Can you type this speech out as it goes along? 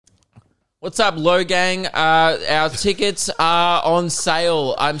What's up, Low Gang? Our tickets are on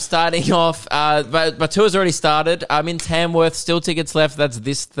sale. I'm starting off. My tour's already started. I'm in Tamworth. Still tickets left. That's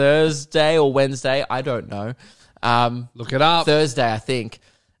this Thursday or Wednesday. I don't know. Look it up. Thursday, I think.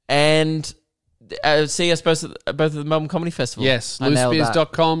 And see us both at the Melbourne Comedy Festival. Yes,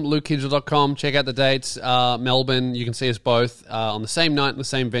 LouSpears.com, LukeKidgel.com. Check out the dates. Melbourne, you can see us both on the same night in the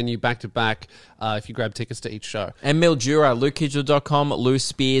same venue, back to back, if you grab tickets to each show. And Mildura, LukeKidgel.com,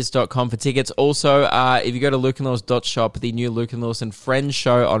 LouSpears.com for tickets. Also, if you go to lukeandlewis.shop, the new Luke and Lewis and Friends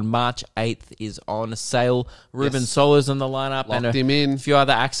show on March 8th is on sale. Ruben Solo's on the lineup. Locked and him in. A few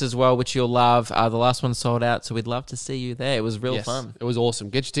other acts as well, which you'll love. The last one sold out, so we'd love to see you there. It was real fun. It was awesome.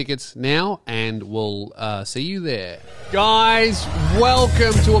 Get your tickets now, and we'll see you there. Guys,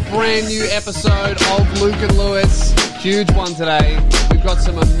 welcome to a brand new episode of Luke and Lewis. Huge one today. We've got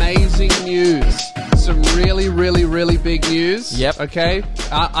some amazing news. Some really, really, really big news. Yep. Okay?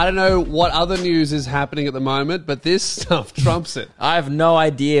 I don't know what other news is happening at the moment, but this stuff trumps it. I have no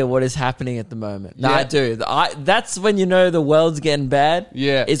idea what is happening at the moment. No, Yeah. I do. That's when you know the world's getting bad.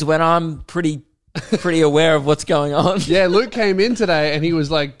 Yeah. Is when I'm pretty aware of what's going on. Yeah, Luke came in today and he was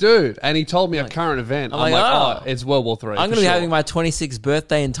like, dude, and he told me a current event. I'm like, oh, it's World War III. I'm going to be having my 26th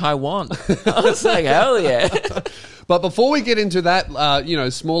birthday in Taiwan. I was like, hell yeah. But before we get into that,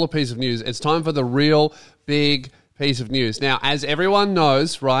 smaller piece of news, it's time for the real big piece of news. Now, as everyone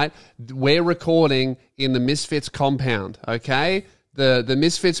knows, right, we're recording in the Misfits compound, okay? The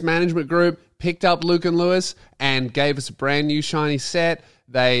Misfits management group picked up Luke and Lewis and gave us a brand new shiny set.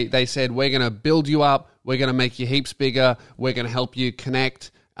 They said, we're going to build you up. We're going to make you heaps bigger. We're going to help you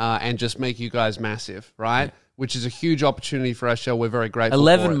connect and just make you guys massive, right? Yeah. Which is a huge opportunity for our show. We're very grateful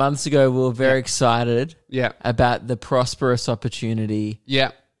 11 for it. months ago, we were very excited about the prosperous opportunity.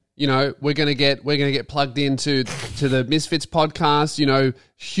 Yeah. You know, we're gonna get plugged into the Misfits podcast. You know,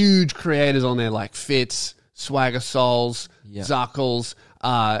 huge creators on there like Fitz, Swagger Souls, Zuckles,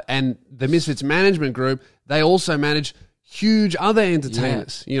 and the Misfits management group. They also manage huge other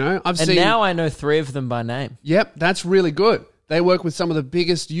entertainers. You know, now I know 3 of them by name. Yep, that's really good. They work with some of the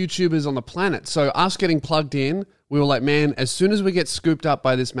biggest YouTubers on the planet. So us getting plugged in, we were like, man, as soon as we get scooped up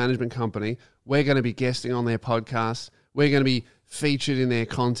by this management company, we're going to be guesting on their podcast. We're going to be featured in their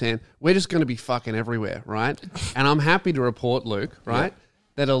content. We're just going to be fucking everywhere, right? And I'm happy to report, Luke, right,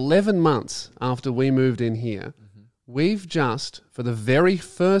 that 11 months after we moved in here, we've just, for the very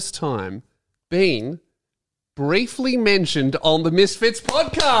first time, been briefly mentioned on the Misfits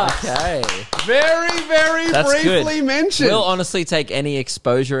podcast. Okay. Very, very That's briefly good. mentioned. We'll honestly take any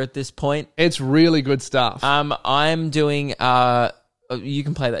exposure at this point. It's really good stuff. I'm doing... you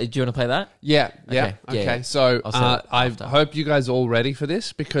can play that. Do you want to play that? Yeah. Okay. Okay. So I hope you guys are all ready for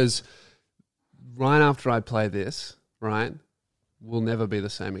this, because right after I play this, right, we'll never be the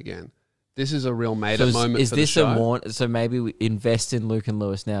same again. This is a real made-up moment is for the this show. So maybe we invest in Luke and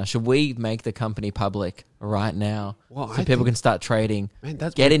Lewis now. Should we make the company public right now so people can start trading? Man,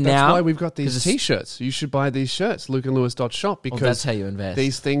 that's now. why we've got these T-shirts. You should buy these shirts, lukeandlewis.shop, because that's how you invest.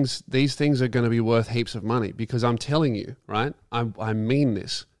 These things are going to be worth heaps of money, because I'm telling you, right? I mean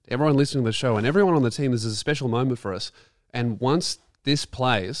this. Everyone listening to the show and everyone on the team, this is a special moment for us. And once this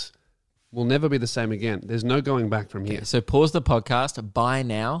plays, we'll never be the same again. There's no going back from here. So pause the podcast, buy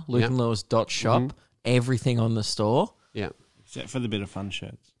now, lukeandlewis.shop, everything on the store. Yeah. Except for the bit of fun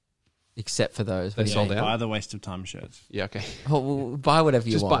shirts. Except for those. They sold out? Buy the waste of time shirts. Yeah, okay. Well, buy whatever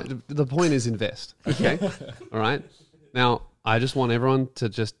you want. The point is invest, okay? All right? Now, I just want everyone to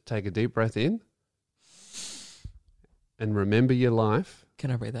just take a deep breath in and remember your life.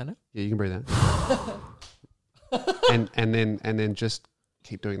 Can I breathe that out? Yeah, you can breathe out. and then just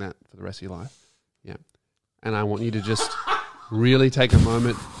keep doing that for the rest of your life. Yeah. And I want you to just really take a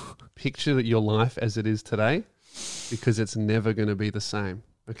moment, picture your life as it is today, because it's never going to be the same.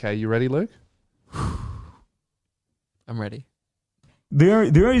 Okay, you ready, Luke? I'm ready.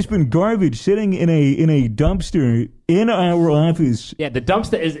 There has been garbage sitting in a dumpster in our office. Yeah, the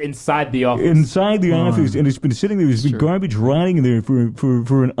dumpster is inside the office. Inside the office, and it's been sitting there. There's been garbage rotting in there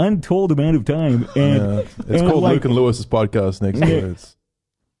for an untold amount of time. And it's called Luke and Lewis's podcast next year.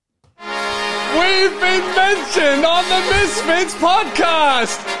 We've been mentioned on the Misfits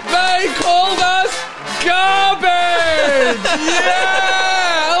podcast. They called us garbage.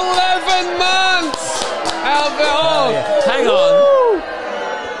 Yeah, 11 months. Hang on.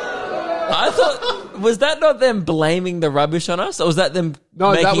 I thought, was that not them blaming the rubbish on us, or was that them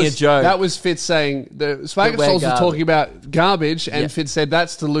No, making that was a joke. That was Fitz saying the Swag We're Souls was garbage. talking about garbage, and Yeah. Fitz said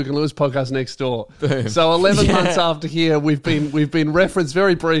that's the Luke and Lewis podcast next door. Boom. So 11 Yeah. months after here, we've been referenced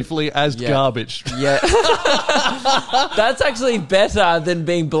very briefly as Yeah. garbage. Yeah. That's actually better than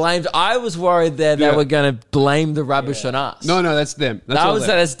being blamed. I was worried that they Yeah. were going to blame the rubbish on us. No, that's them. That's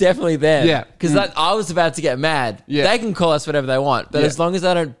That's definitely them. Yeah. Because I was about to get mad. Yeah. They can call us whatever they want, but Yeah. as long as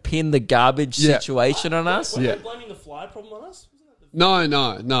they don't pin the garbage Yeah. situation on us. Yeah. blaming the fly problem on us? No.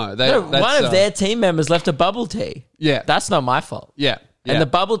 No, That's, one of their team members left a bubble tea. Yeah. That's not my fault. Yeah. Yeah. And the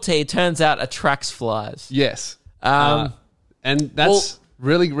bubble tea turns out attracts flies. yes. Um, And that's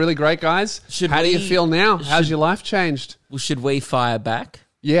really, really great, guys. Should How do you we- feel now? How's your life changed? well, should we fire back?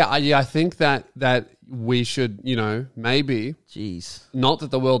 Yeah, I think that we should, maybe, Jeez. not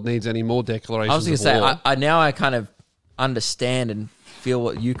that the world needs any more declarations I was going of to say, war. I kind of understand and feel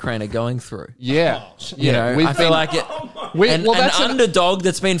what Ukraine are going through. Yeah. You know, we've I feel been- like it. we- An well, that's underdog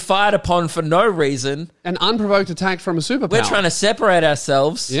that's been fired upon for no reason. an unprovoked attack from a superpower. We're trying to separate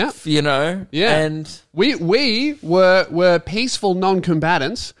ourselves. Yeah. You know? Yeah. And We were peaceful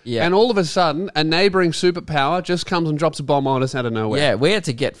non-combatants, Yeah. and all of a sudden, a neighboring superpower just comes and drops a bomb on us out of nowhere. yeah, we had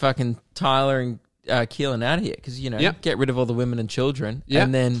to get fucking Tyler and Keelan out of here because, Yep. get rid of all the women and children. Yep.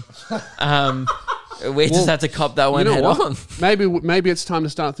 And then we just had to cop that one You know head what? on. Maybe it's time to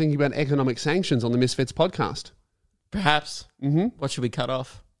start thinking about economic sanctions on the Misfits podcast. Perhaps. Mm-hmm. What should we cut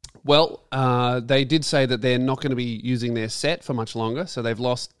off? Well, they did say that they're not going to be using their set for much longer, so they've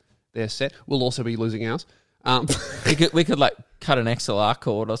lost their set. We'll also be losing ours. We could like cut an XLR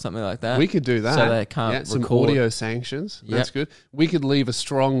cord or something like that. We could do that. So they can't Yeah, some record. audio sanctions. That's Yep. good. We could leave a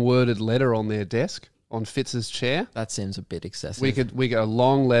strong worded letter on their desk on Fitz's chair. That seems a bit excessive. We get a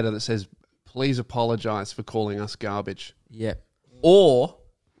long letter that says, "Please apologize for calling us garbage." Yeah. Or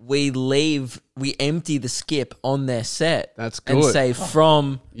we empty the skip on their set. That's And good. say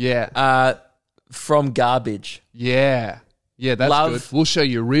from garbage. Yeah, that's Love. good. We'll show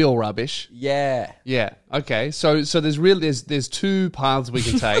you real rubbish. Yeah. Yeah. Okay. So there's two paths we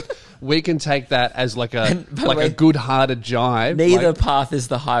can take. We can take that as like by the a way, good-hearted jive. Neither like- path is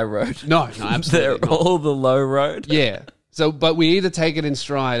the high road. No, absolutely They're not. all the low road. Yeah. So, but we either take it in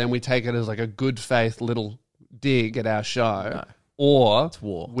stride and we take it as like a good faith little dig at our show, or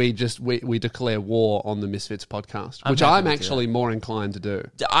war. we declare war on the Misfits podcast, which happy I'm to do actually more inclined to do.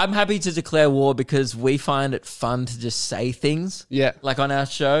 I'm happy to declare war because we find it fun to just say things. Yeah. Like on our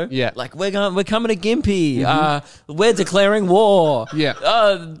show. Yeah. Like we're coming to Gympie. We're declaring war. Yeah.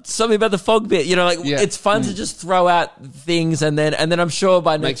 Something about the fog bit. You know, like Yeah. it's fun to just throw out things and then I'm sure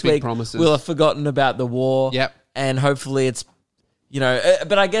by next big week promises. we'll have forgotten about the war. Yep. And hopefully it's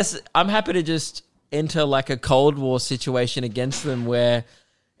but I guess I'm happy to just enter like a Cold War situation against them where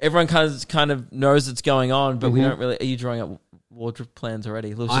everyone kind of knows it's going on, but we don't really. Are you drawing up war plans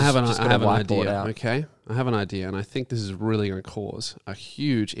already? Lewis I have an got a whiteboard idea. out. Okay, I have an idea, and I think this is really going to cause a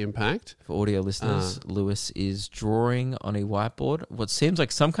huge impact. For audio listeners, Lewis is drawing on a whiteboard what seems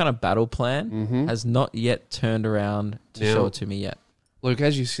like some kind of battle plan. Has not yet turned around to Now- show it to me yet. Luke,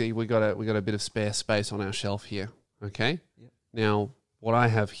 as you see, we got a bit of spare space on our shelf here. Okay. Now, what I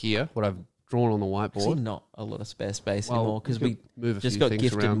have here, what I've drawn on the See, whiteboard. not a lot of spare space Well, anymore because we we could move a just few got things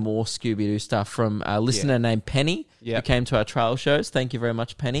gifted around. more Scooby-Doo stuff from a listener named Penny who Yep. came to our trial shows. Thank you very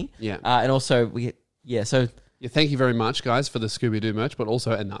much, Penny. Yeah. And also so Yeah, thank you very much, guys, for the Scooby Doo merch, but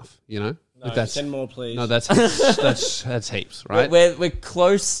also enough. No, If that's send more, please. no, that's that's heaps, right? we're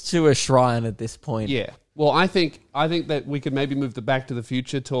close to a shrine at this point. Yeah. Well, I think that we could maybe move the Back to the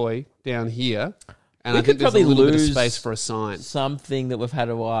Future toy down here, and We I could think there's a probably little bit of lose space for a sign. Something that we've had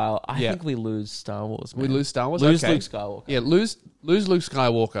a while. I Yeah. think we lose Star Wars. We man. lose Star Wars. Lose Okay. Luke Skywalker. Yeah, lose Luke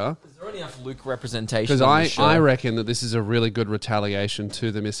Skywalker. Is there enough Luke representation? Because on the show? I reckon that this is a really good retaliation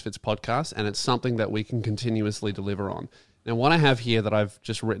to the Misfits podcast, and it's something that we can continuously deliver on. Now, what I have here that I've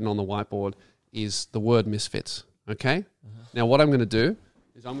just written on the whiteboard is the word Misfits. Okay? Now, what I'm going to do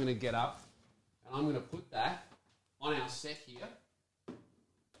is I'm going to get up and I'm going to put that on our set here,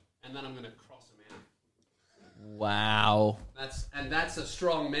 and then I'm going to cross them out. Wow. That's a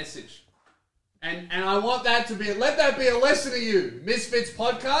strong message. And I want that to be, let that be a lesson to you. Misfits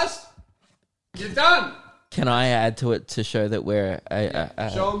podcast, you're done. Can I add to it to show that we're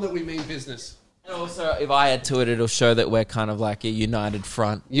Show them that we mean business. And also, if I add to it, it'll show that we're kind of like a united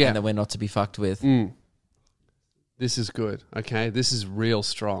front. Yeah. And that we're not to be fucked with. This is good. Okay, this is real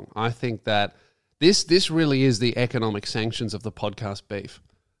strong. I think that this really is the economic sanctions of the podcast beef,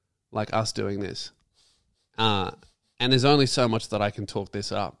 like us doing this. And there's only so much that I can talk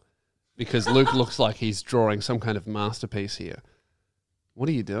this up because Luke looks like he's drawing some kind of masterpiece here. What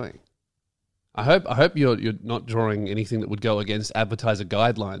are you doing? I hope you're not drawing anything that would go against advertiser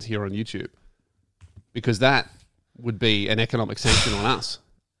guidelines here on YouTube, because that would be an economic sanction on us.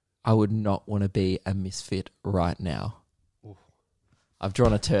 I would not want to be a misfit right now. I've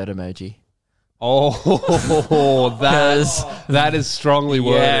drawn a turd emoji. Oh, that is strongly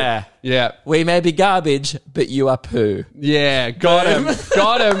worded. Yeah. Yeah. We may be garbage, but you are poo. Yeah. Got him.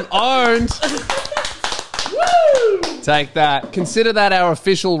 Got him. Owned. Take that. Consider that our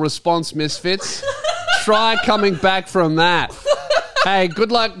official response, misfits. Try coming back from that. Hey,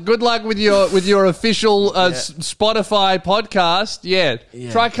 good luck with your official Spotify podcast. Yeah.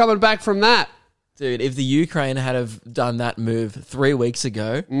 Try coming back from that. Dude, if the Ukraine had have done that move 3 weeks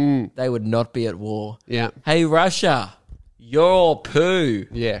ago, they would not be at war. Yeah. Hey, Russia, you're poo.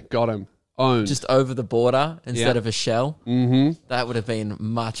 Yeah, got him. Owned. Just over the border instead Yeah. of a shell. Mm-hmm. That would have been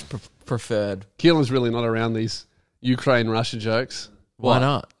much preferred. Keelan's really not around these Ukraine-Russia jokes. Why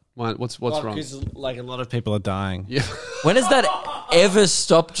not? What's wrong? Because like a lot of people are dying. Yeah. When has that ever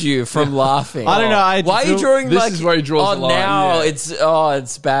stopped you from laughing? I don't know. Why are you drawing This like... is where he draws the line. now Yeah.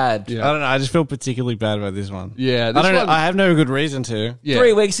 it's bad. Yeah. I don't know. I just feel particularly bad about this one. Yeah, I this don't know. one- I have no good reason to. Yeah.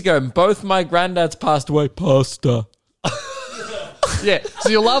 3 weeks ago, both my granddads passed away. Pasta. Yeah. So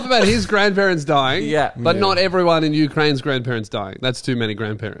you'll laugh about his grandparents dying. Yeah. But not everyone in Ukraine's grandparents dying. That's too many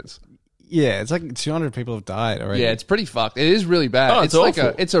grandparents. Yeah, it's like 200 people have died already. Yeah, it's pretty fucked. It is really bad. Oh, it's like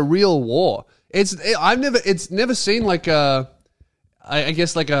awful. it's a real war. It's never seen like I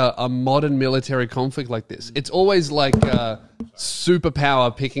guess like a modern military conflict like this. It's always like a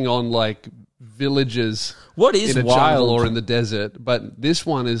superpower picking on like villages What is in a wild? jungle or in the desert. But this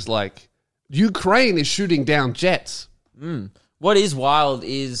one is like Ukraine is shooting down jets. What is wild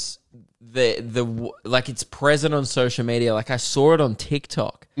is the like it's present on social media. Like I saw it on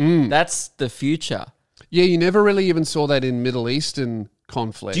TikTok. That's the future. Yeah, you never really even saw that in Middle Eastern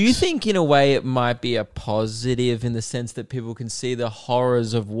conflicts. Do you think in a way it might be a positive in the sense that people can see the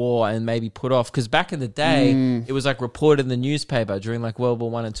horrors of war and maybe put off? Because back in the day, it was like reported in the newspaper during like World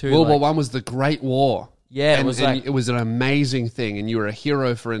War I and II. World War One was the Great War. Yeah, and, it was like it was an amazing thing, and you were a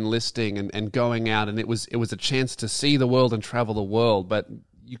hero for enlisting and going out, and it was a chance to see the world and travel the world. But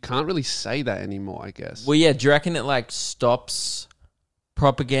you can't really say that anymore, I guess. well, yeah. Do you reckon it like stops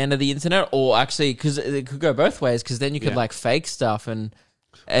propaganda, the internet, or actually because it could go both ways? Because then you could Yeah. like fake stuff and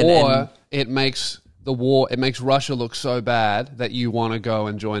it makes the war, it makes Russia look so bad that you want to go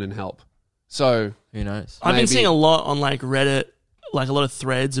and join and help. So who knows? I've Maybe. been seeing a lot on like Reddit, like a lot of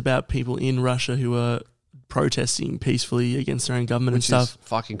threads about people in Russia who are protesting peacefully against their own government which and is stuff.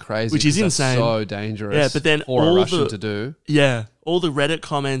 fucking crazy. Which is 'cause that's insane. so dangerous. Yeah, but then for a all Russian the- to do. Yeah, all the Reddit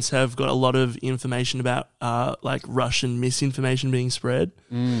comments have got a lot of information about like Russian misinformation being spread.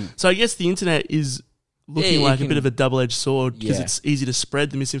 So I guess the internet is looking Yeah, you like a can- bit of a double-edged sword because Yeah. it's easy to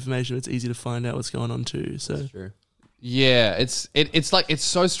spread the misinformation. It's easy to find out what's going on too. So True. Yeah, it's like it's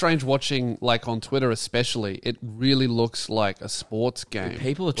so strange watching like on Twitter especially. It really looks like a sports game.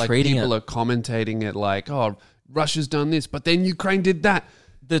 People are like treating people it- are commentating it like, oh, Russia's done this, but then Ukraine did that.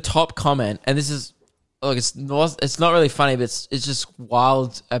 The top comment, and this is look, it's not really funny, but it's just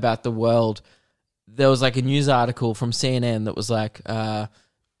wild about the world. There was like a news article from CNN that was like,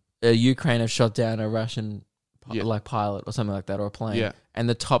 Ukraine have shot down a Russian like pilot or something like that, or a plane. Yeah. And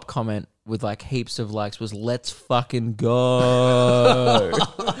the top comment with like heaps of likes was "Let's fucking go."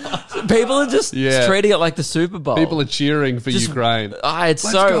 People are just Yeah. treating it like the Super Bowl. People are cheering for Just- Ukraine. It's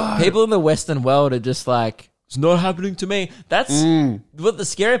Let's so go. people in the Western world are just like, it's not happening to me. That's what the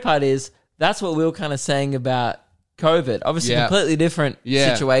scary part is. That's what we were kind of saying about COVID. Obviously, Yeah. completely different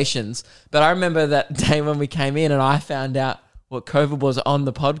Yeah. situations. But I remember that day when we came in and I found out what COVID was on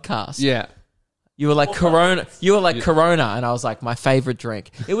the podcast. Yeah. You were like Corona. You were like Corona, and I was like my favorite drink.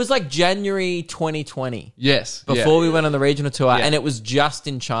 It was like January 2020. Yes. Before we went on the regional tour, Yeah. and it was just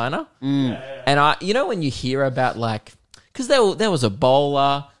in China. And you know, when you hear about like, because there was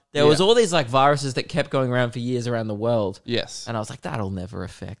Ebola, there was Yeah. all these like viruses that kept going around for years around the world, Yes. and I was like, that'll never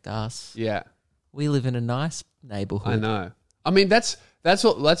affect us. Yeah. We live in a nice neighborhood. I know. I mean, that's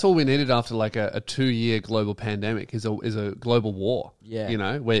all we needed after like a 2-year global pandemic is a global war. Yeah. You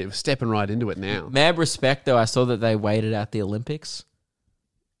know, we're stepping right into it now. Mad respect, though. I saw that they waited out the Olympics.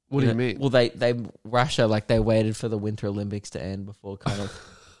 What do you mean? Well, they Russia like they waited for the Winter Olympics to end before kind of.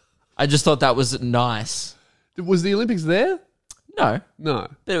 I just thought that was nice. Was the Olympics there? No, No.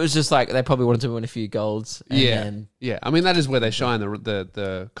 but it was just like they probably wanted to win a few golds. And Yeah. then, Yeah. I mean, that is where they shine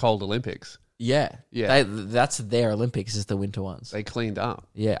the cold Olympics. yeah. Yeah. That's their Olympics is the winter ones. They cleaned up.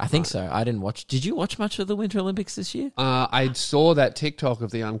 Yeah, I think so. I didn't watch. Did you watch much of the Winter Olympics this year? I saw that TikTok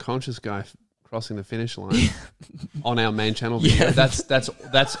of the unconscious guy crossing the finish line on our main channel video. That's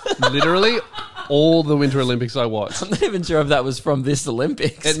literally all the Winter Olympics I watched. I'm not even sure if that was from this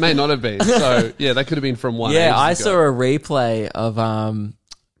Olympics. It may not have been. So yeah, that could have been from one. Yeah, ages I ago. saw a replay of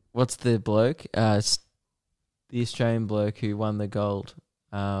what's the bloke? The Australian bloke who won the gold.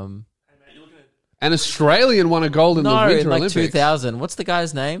 An Australian won a gold in the Winter in like Olympics. 2000. What's the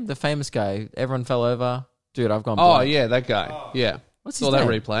guy's name? The famous guy. Everyone fell over. Dude, I've gone. Oh blank. yeah, that guy. Yeah. What's his Saw that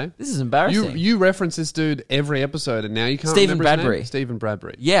name? replay. This is embarrassing. You reference this dude every episode, and now you can't Stephen remember his Bradbury. name? Stephen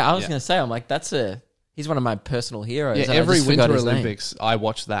Bradbury. Yeah, I was going to say. I'm like, he's one of my personal heroes. Yeah, and I every just forgot Winter his name. Olympics, I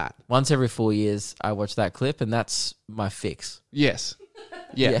watch that. Once every 4 years, I watch that clip, and that's my fix. Yes.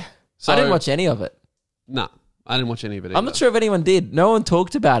 Yeah. So, I didn't watch any of it. No, I didn't watch any of it. I'm not sure if anyone did. No one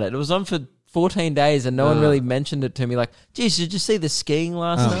talked about it. It was on for 14 days, and no one really mentioned it to me. Like, geez, did you see the skiing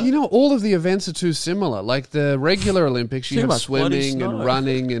last night? You know, all of the events are too similar. Like the regular Olympics, you Too have much bloody swimming and snow.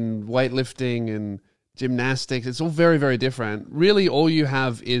 running and weightlifting and gymnastics. It's all very, very different. Really, all you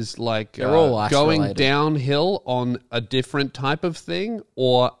have is like They're all ice going related. downhill on a different type of thing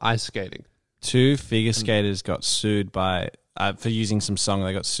or ice skating. 2 figure skaters got sued by for using some song.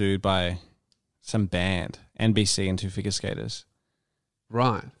 They got sued by some band, NBC and 2 figure skaters,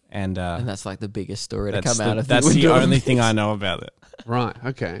 Right. and And that's like the biggest story to that's come out of that's the Winter only Olympics. thing I know about it. Right.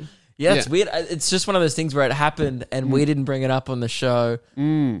 Okay. Yeah, it's Yeah. weird. It's just one of those things where it happened, and we didn't bring it up on the show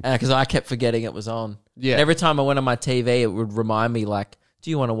because I kept forgetting it was on. Yeah. And every time I went on my TV, it would remind me, like, do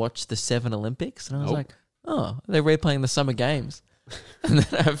you want to watch the 7 Olympics? And I was Nope. like, oh, they're replaying the Summer Games. And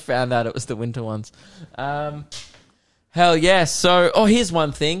then I found out it was the winter ones. Hell yeah. So, here's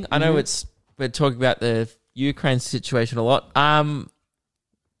one thing. I know we're talking about the Ukraine situation a lot.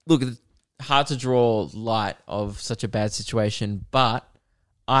 Look, it's hard to draw light of such a bad situation, but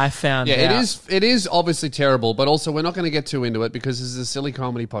I found out. Yeah, it is obviously terrible, but also we're not going to get too into it because this is a silly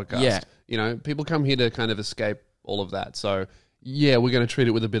comedy podcast. Yeah. You know, people come here to kind of escape all of that. So, yeah, we're going to treat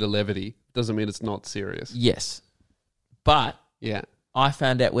it with a bit of levity. Doesn't mean it's not serious. Yes. But Yeah. I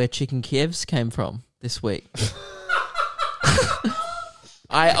found out where Chicken Kievs came from this week.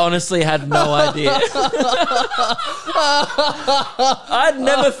 I honestly had no idea. I'd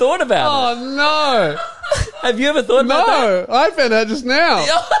never thought about Oh, no. it. Have you ever thought about that? No. I found out just now.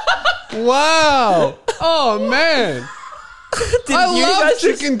 Wow. Oh, man. Did I you love guys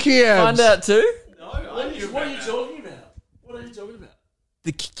just chicken Kievs. find out too? What are you talking about? What are you talking about?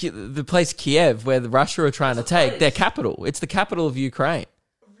 The place Kiev, where the Russia are trying to take their capital. It's the capital of Ukraine.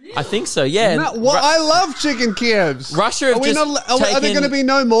 I think so. Yeah. No, I love chicken Kievs. Russia have are we just are there taken- going to be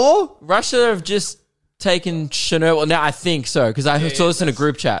no more? Russia have just taken Chernobyl. Now, I think so, because I saw this in a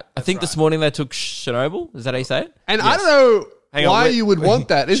group chat. I think this morning they took Chernobyl. Is that how you say it? And I don't know Hang on, why we- you would want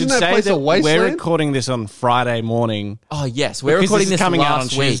that. Isn't Should that say place a We're wasteland? recording this on Friday morning. Oh, yes. We're Because recording this this is coming out on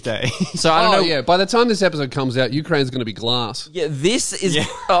last week. Tuesday. So I don't know. Yeah. By the time this episode comes out, Ukraine's going to be glass. Yeah, this is...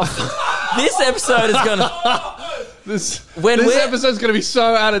 this episode is going to... This we're- episode's going to be so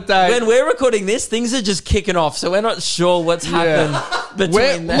out of date. When we're recording this, things are just kicking off, so we're not sure what's happened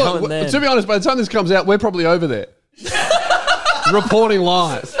between now and then. To be honest, by the time this comes out, we're probably over there. Reporting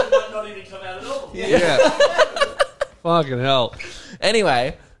live. Might not even come out at all. Yeah. Fucking hell.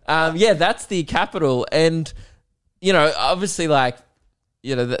 Anyway, that's the capital, and obviously, like,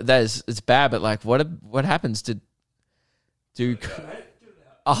 that is it's bad, but like, what happens to do?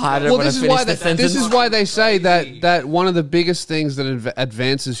 I don't Well, want this to is finish why the sentence. this is why they say that one of the biggest things that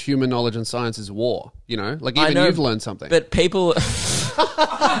advances human knowledge and science is war. You know, like I even know, you've learned something. But people,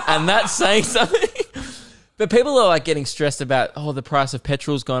 and that's saying something. But people are like getting stressed about, the price of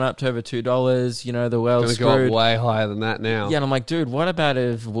petrol's gone up to over $2. The world's it's going to go screwed. up way higher than that now. Yeah, and I'm like, dude, what about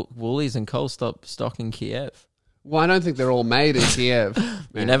if Woolies and Coles stop stocking Kiev? Well, I don't think they're all made in Kiev. You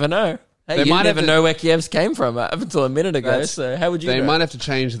man. never know. Hey, They you might have never to- know where Kiev's came from up until a minute ago. That's- So how would you They know? might have to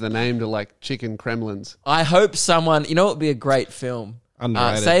change the name to like Chicken Kremlins. I hope someone, what would be a great film?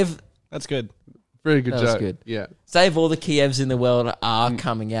 Underrated. That's good. Very good That was joke. good. Yeah. Save all the Kievs in the world are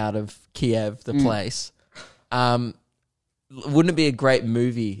coming out of Kiev, the place. Wouldn't it be a great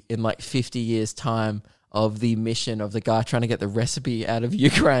movie in like 50 years' time of the mission of the guy trying to get the recipe out of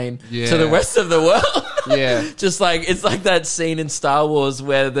Ukraine to the Yeah. rest of the world? Yeah. Just like, it's like that scene in Star Wars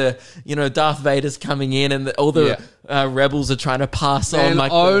where Darth Vader's coming in and all the rebels are trying to pass on. And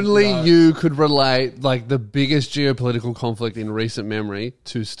Like only you could relate like the biggest geopolitical conflict in recent memory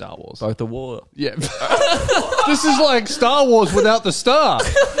to Star Wars. both the war. Yeah. This is like Star Wars without the star.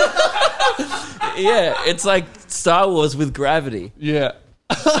 Yeah, it's like Star Wars with gravity. Yeah.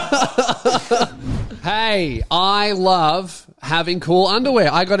 Hey, I love having cool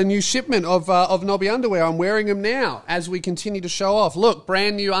underwear. I got a new shipment of Nobby underwear. I'm wearing them now as we continue to show off. Look,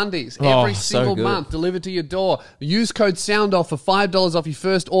 brand new undies every so single good. month delivered to your door. Use code SOUNDOFF for $5 off your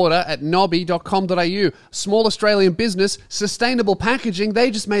first order at nobby.com.au. Small Australian business, sustainable packaging. They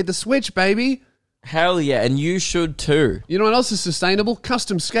just made the switch, baby. Hell yeah, and you should too. You know what else is sustainable?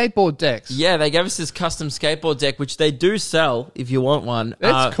 Custom skateboard decks. Yeah, they gave us this custom skateboard deck, which they do sell if you want one.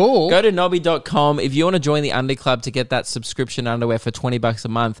 That's cool. Go to nobby.com. If you want to join the Undy Club to get that subscription underwear for $20 a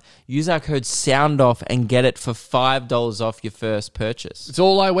month, use our code SOUNDOFF and get it for $5 off your first purchase. It's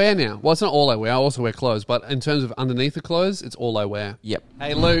all I wear now. Well, it's not all I wear. I also wear clothes, but in terms of underneath the clothes, it's all I wear. Yep.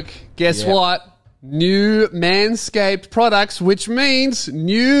 Hey, Luke, guess Yep. what? New Manscaped products, which means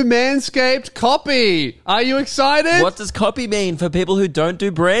new Manscaped copy. Are you excited? What does copy mean for people who don't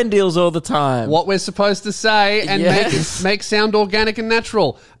do brand deals all the time? What we're supposed to say and Yes. make sound organic and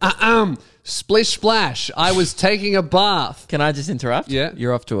natural. Splish splash. I was taking a bath. Can I just interrupt? Yeah.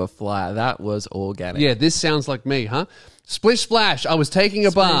 You're off to a flyer. That was organic. Yeah, this sounds like me, huh? Splish splash. I was taking a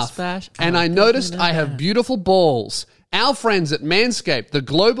Splish bath splash, and I'm I noticed taking a I have bath. beautiful balls. Our friends at Manscaped, the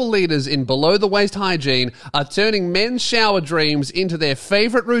global leaders in below-the-waist hygiene, are turning men's shower dreams into their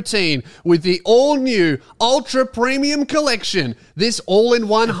favorite routine with the all-new Ultra Premium Collection. This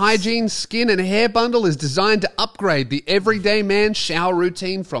all-in-one hygiene skin and hair bundle is designed to upgrade the everyday man's shower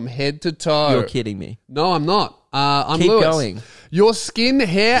routine from head to toe. You're kidding me. No, I'm not. I'm Keep Lewis. going. Your skin,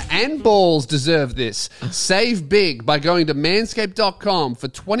 hair, and balls deserve this. Save big by going to manscaped.com for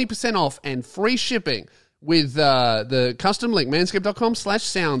 20% off and free shipping with the custom link,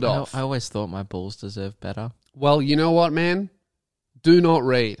 manscaped.com/soundoff. I always thought my balls deserve better. Well, you know what, man? Do not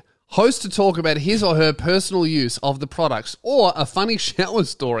read. Host to talk about his or her personal use of the products or a funny shower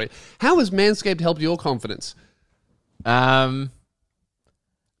story. How has Manscaped helped your confidence?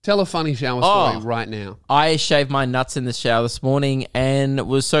 Tell a funny shower story right now. I shaved my nuts in the shower this morning and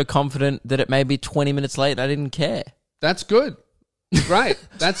was so confident that it may be 20 minutes late. I didn't care. That's good. Great.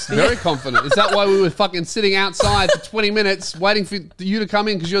 That's very confident. Is that why we were fucking sitting outside for 20 minutes waiting for you to come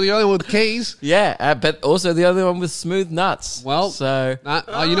in because you're the only one with keys? Yeah, but also the other one with smooth nuts. Well, so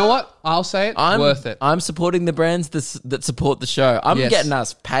you know what? I'll say it. Worth it. I'm supporting the brands that support the show. I'm Yes. getting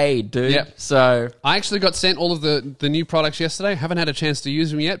us paid, dude. Yep. So I actually got sent all of the new products yesterday. Haven't had a chance to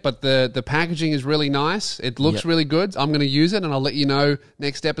use them yet, but the packaging is really nice. It looks Yep. really good. I'm going to use it, and I'll let you know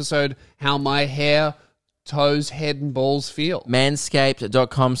next episode how my hair, toes, head, and balls feel.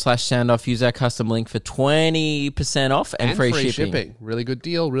 manscaped.com/soundoff. Use our custom link for 20% off and free shipping. Really good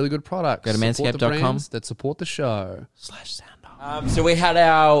deal. Really good products. Go to Support the manscaped.com. brands that support the show. /soundoff. So we had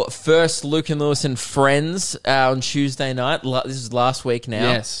our first Luke and Lewis and Friends on Tuesday night. This is last week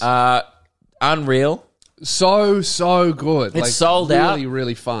now. Yes. Unreal. So good. It's sold out. Really,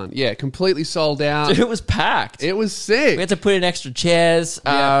 really fun. Yeah, completely sold out. Dude, it was packed. It was sick. We had to put in extra chairs.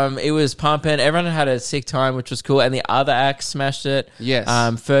 Yeah. It was pumping. Everyone had a sick time, which was cool. And the other acts smashed it. Yes.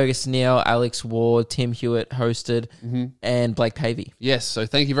 Fergus Neal, Alex Ward, Tim Hewitt hosted, and Blake Pavey. Yes, so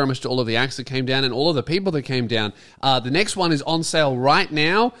thank you very much to all of the acts that came down and all of the people that came down. The next one is on sale right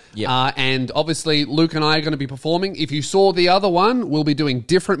now, Yep. and obviously Luke and I are going to be performing. If you saw the other one, we'll be doing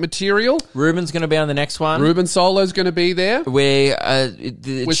different material. Ruben's going to be on the next one. Ruben Solo's going to be there. We're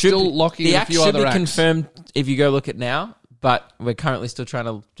still locking in a few other The act should be acts. confirmed if you go look at now, but we're currently still trying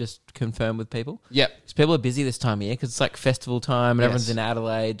to just confirm with people. Yep. Because people are busy this time of year because it's like festival time and Yes. everyone's in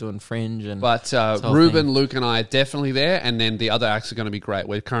Adelaide doing Fringe. And But whole Ruben, thing. Luke, and I are definitely there, and then the other acts are going to be great.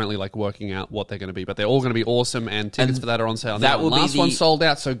 We're currently working out what they're going to be, but they're all going to be awesome, and tickets And for that are on sale that now. will be Last the- one sold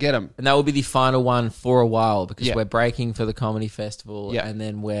out, so get them. And that will be the final one for a while because Yeah. we're breaking for the comedy festival, Yeah. and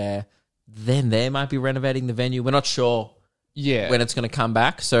then they might be renovating the venue. We're not sure Yeah. when it's going to come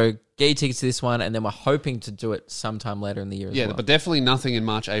back. So get your tickets to this one, and then we're hoping to do it sometime later in the year as Yeah, well. but definitely nothing in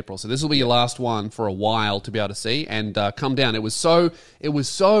March, April. So this will be your last one for a while to be able to see and come down. It was so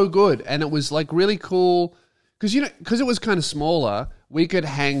good, and it was really cool because it was kind of smaller. We could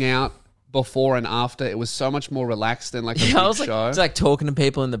hang out before and after. It was so much more relaxed than a big I was show. it's like talking to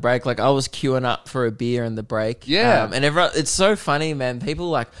people in the break. Like I was queuing up for a beer in the break. Yeah. and everyone, it's so funny, man. People are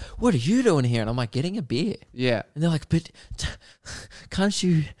like, "What are you doing here?" And I'm like, "Getting a beer." Yeah, And they're like, "But can't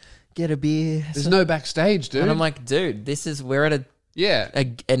you get a beer?" there's no backstage, dude. And I'm like, "Dude, we're at yeah.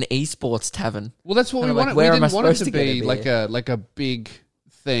 an esports tavern." Well, that's what And we I'm like, wanted. We where am I didn't want it supposed to to get a be beer? like a big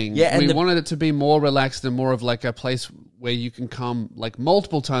thing. Yeah, and we the- wanted it to be more relaxed and more of a place where you can come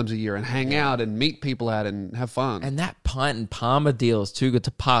multiple times a year and hang out and meet people out and have fun. And that pint and Palmer deal is too good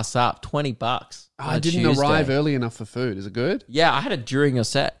to pass up. $20. I on didn't Tuesday. arrive early enough for food. Is it good? Yeah, I had it during your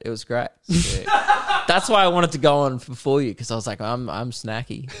set. It was great. That's why I wanted to go on before you because I was like, I'm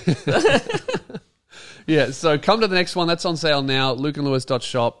snacky. Yeah, so come to the next one. That's on sale now.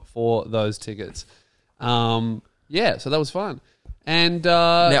 lukeandlewis.shop for those tickets. Yeah, so that was fun. And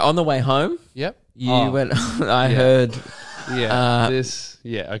Now, on the way home, yep. you Oh, went. I heard.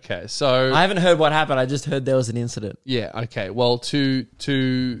 Yeah, okay. So I haven't heard what happened. I just heard there was an incident. yeah, okay. Well, to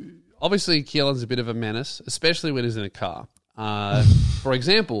obviously Keelan's a bit of a menace, especially when he's in a car. For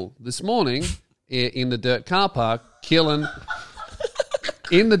example, this morning in the dirt car park, Keelan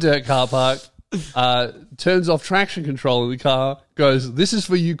in the dirt car park turns off traction control in the car, goes, "This is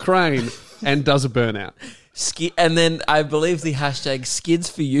for Ukraine," and does a burnout. And then I believe the hashtag skids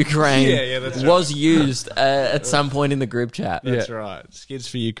for Ukraine was used at some point in the group chat. That's right. Skids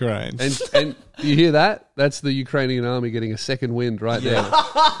for Ukraine. And you hear that? That's the Ukrainian army getting a second wind right there.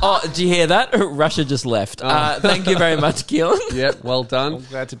 Oh, do you hear that? Russia just left. Thank you very much, Keelan. Yep, well done. I'm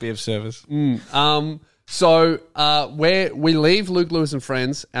glad to be of service. So where we leave Luke Lewis and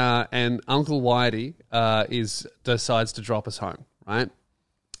friends, and Uncle Whitey decides to drop us home, right?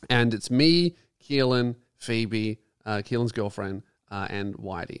 And it's me, Keelan, Phoebe, Keelan's girlfriend, and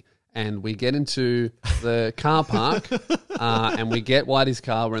Whitey. And we get into the car park, and we get Whitey's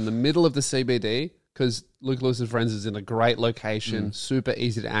car. We're in the middle of the CBD because Luke Lewis and Friends is in a great location, super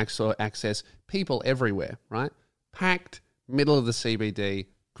easy to access, people everywhere, right? Packed, middle of the CBD,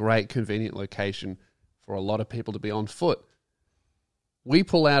 great convenient location for a lot of people to be on foot. We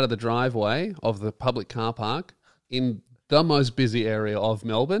pull out of the driveway of the public car park in the most busy area of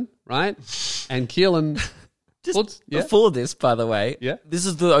Melbourne, right? And Keelan... Before this, by the way, this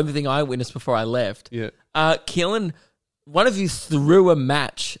is the only thing I witnessed before I left. Yeah. Keelan, one of you threw a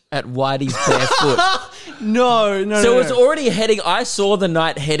match at Whitey's bare foot. No. So it was already heading... I saw the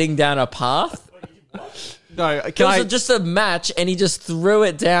knight heading down a path. No, It was just a match, and he just threw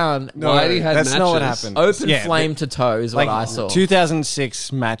it down. No, Whitey had that's not what matches. happened. Open flame to toe is what I saw.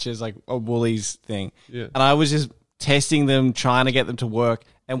 2006 matches, like a Woolies thing. Yeah. And I was just testing them, trying to get them to work.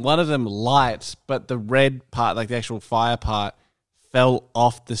 And one of them lights, but the red part, like the actual fire part, fell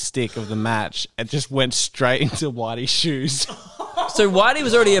off the stick of the match. It just went straight into Whitey's shoes. So Whitey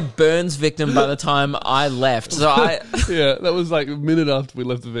was already a burns victim by the time I left. So Yeah, that was like a minute after we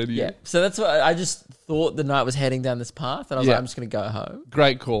left the venue. yeah. So that's what I just thought the knight was heading down this path, and I was Yeah. like, I'm just going to go home.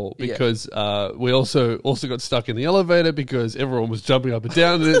 Great call, because we also got stuck in the elevator because everyone was jumping up and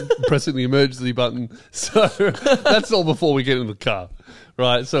down and pressing the emergency button. So that's all before we get in the car,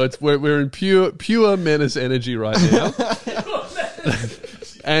 right? So we're in pure menace energy right now.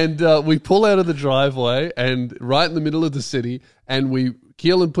 And we pull out of the driveway and right in the middle of the city, and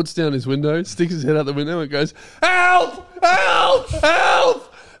Keelan puts down his window, sticks his head out the window and goes, "Help! Help!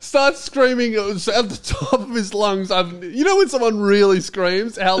 Help!" Starts screaming at the top of his lungs. You know when someone really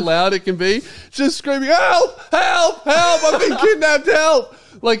screams, how loud it can be? Just screaming, "Help! Help! Help! I've been kidnapped! Help!"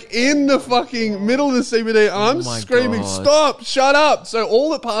 Like in the fucking middle of the CBD, I'm my screaming, God. "Stop! Shut up!" So all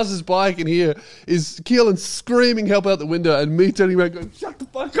that passes by I can hear is Keelan screaming help out the window and me turning around going, "Shut the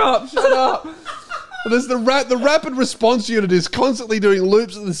fuck up! Shut up!" And there's the rapid response unit is constantly doing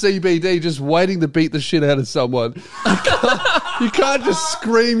loops at the CBD, just waiting to beat the shit out of someone. You can't just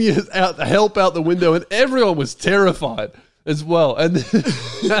scream help out the window, and everyone was terrified as well. And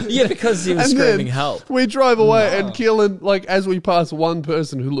then, Yeah, because he was and screaming then help. we drive away, and Keelan, like as we pass one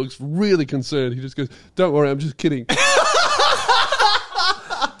person who looks really concerned, he just goes, "Don't worry, I'm just kidding."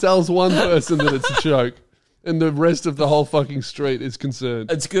 Tells one person that it's a joke, and the rest of the whole fucking street is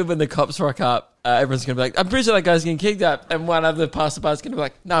concerned. It's good when the cops rock up. Everyone's going to be like, I'm pretty sure that guy's getting kicked up. And one of the passerbys going to be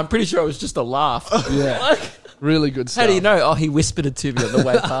like, no, I'm pretty sure it was just a laugh. Yeah. Like, Really good stuff. how do you know? Oh, he whispered it to me on the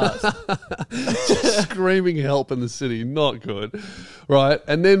way past. Screaming help in the city, not good, right?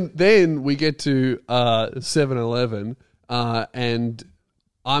 And then we get to 7-Eleven, and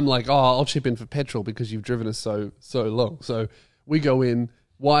I'm like, "Oh, I'll chip in for petrol because you've driven us so long." So we go in.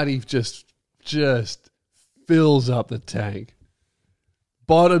 Whitey just fills up the tank,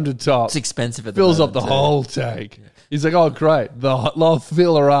 bottom to top. It's expensive at the fills up moment, the too. whole tank. He's like, "Oh, great, I'll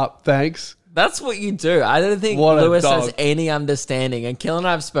fill her up, thanks." That's what you do. I don't think What a Lewis dog. has any understanding. And Kill and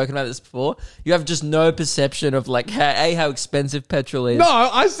I have spoken about this before. You have just no perception of like how expensive petrol is. No,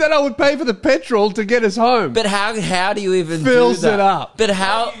 I said I would pay for the petrol to get us home. But how do you even Fills do that? it up. But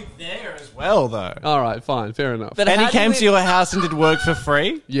how? There as well, though. All right, fine, fair enough. But And how he do came you to your house and did work for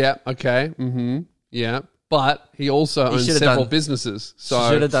free? Yeah, okay. Mm-hmm. Yeah. But he also owns should've several done- businesses. So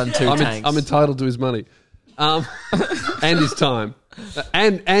should have done two tanks. I'm entitled to his money. And his time.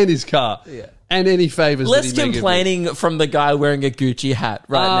 And his car. Yeah. And any favours that Less he may give me. complaining from the guy wearing a Gucci hat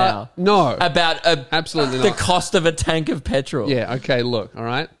right now. No. About Absolutely the not. cost of a tank of petrol. Yeah, okay, look, all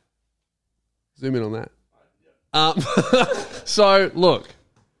right? Zoom in on that. So, look,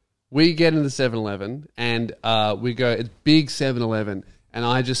 we get into 7-Eleven and we go, it's big 7-Eleven. And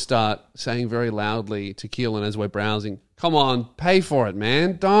I just start saying very loudly to Keelan as we're browsing, come on, pay for it,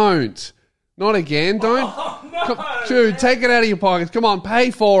 man. Don't. Not again. Don't. Dude, take it out of your pockets. Come on,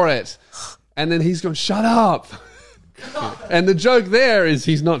 pay for it. And then he's going, shut up. And the joke there is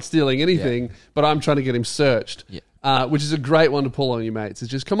he's not stealing anything, but I'm trying to get him searched, which is a great one to pull on your mates. It's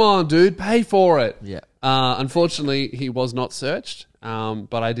just, come on, dude, pay for it. Yeah. Unfortunately, he was not searched,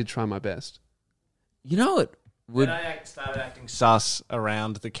 but I did try my best. You know what? When I started acting sus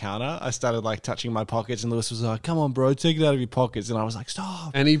around the counter, I started like touching my pockets, and Lewis was like, "Come on, bro, take it out of your pockets." And I was like,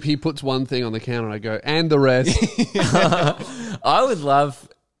 "Stop!" And he puts one thing on the counter, and I go, "And the rest." I would love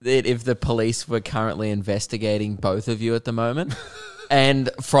it if the police were currently investigating both of you at the moment, and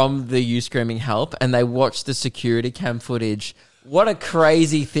from the You Screaming Help, and they watch the security cam footage. What a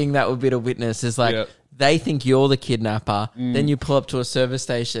crazy thing that would be to witness! Is like. Yep. They think you're the kidnapper. Then you pull up to a service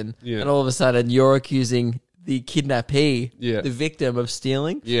station, and all of a sudden you're accusing the kidnappee, the victim, of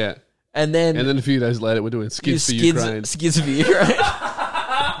stealing. Yeah. And then a few days later, we're doing skids for Ukraine. Skids for Ukraine.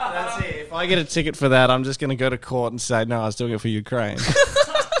 That's it. If I get a ticket for that, I'm just going to go to court and say, no, I was doing it for Ukraine.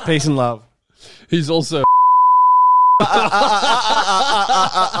 Peace and love. He's also...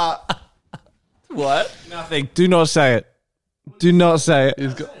 What? Nothing. Do not say it. Do not say it.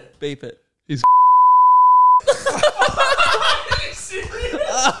 He's got... Beep it. He's...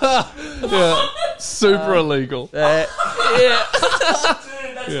 yeah. Super illegal. Dude, that's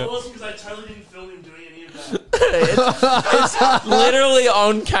awesome because I totally didn't film him doing any of that. It's literally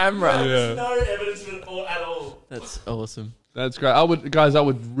on camera. There's no evidence of it at all. That's awesome. That's great. I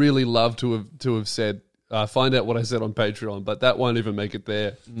would really love to have said, find out what I said on Patreon, but that won't even make it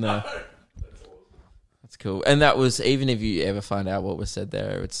there. No. That's cool. And that was, even if you ever find out what was said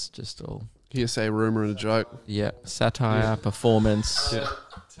there, it's just all... Hearsay, rumor, and a joke. Yeah. Satire, performance. Yeah.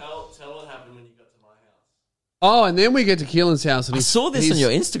 Tell what happened when you got to my house. Oh, and then we get to Keelan's house, and I saw this on your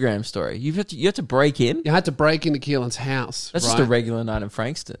Instagram story. You had to break in. You had to break into Keelan's house. That's right? just a regular night in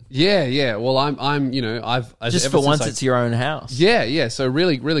Frankston. Yeah. Well, I'm I've Just for once, it's your own house. Yeah. So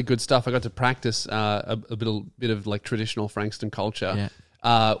really, really good stuff. I got to practice a bit of like traditional Frankston culture.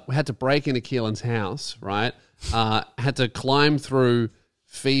 Yeah. We had to break into Keelan's house, right? Had to climb through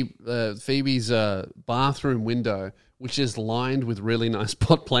Phoebe's bathroom window, which is lined with really nice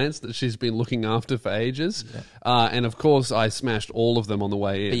pot plants that she's been looking after for ages. Yeah. And of course, I smashed all of them on the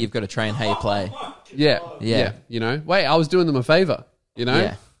way in. But you've got to train how you play. Yeah. You know, wait, I was doing them a favor. You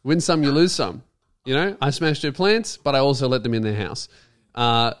know, win some, you lose some. You know, I smashed her plants, but I also let them in their house.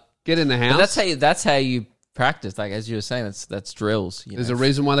 Get in the house. But that's how you practice. Like as you were saying, that's drills. There's a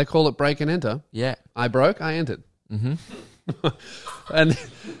reason why they call it break and enter. Yeah. I broke, I entered. Mm-hmm. and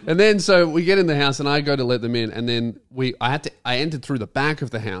then so we get in the house and I go to let them in, and then I entered through the back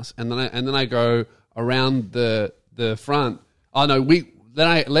of the house, and then I go around the front. Oh no, then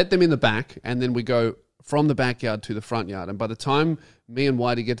I let them in the back, and then we go from the backyard to the front yard. And by the time me and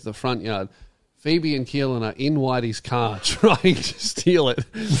Whitey get to the front yard, Phoebe and Keelan are in Whitey's car trying to steal it,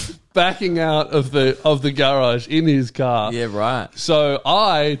 backing out of the garage in his car. Yeah, right. So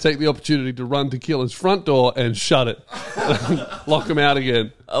I take the opportunity to run to Keelan's front door and shut it, lock him out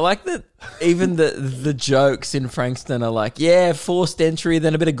again. I like that. Even the jokes in Frankston are like, yeah, forced entry,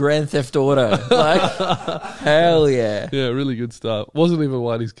 then a bit of Grand Theft Auto. Like, hell yeah. Yeah, really good stuff. Wasn't even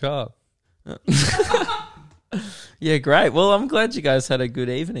Whitey's car. Yeah, great. Well, I'm glad you guys had a good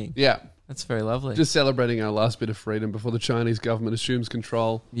evening. Yeah. That's very lovely. Just celebrating our last bit of freedom before the Chinese government assumes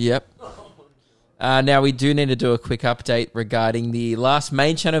control. Yep. Now, we do need to do a quick update regarding the last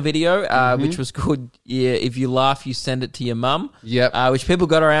main channel video, which was called If You Laugh, You Send It to Your Mum. Yep. Which people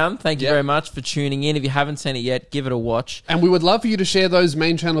got around. Thank you very much for tuning in. If you haven't seen it yet, give it a watch. And we would love for you to share those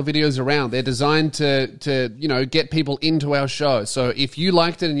main channel videos around. They're designed to get people into our show. So if you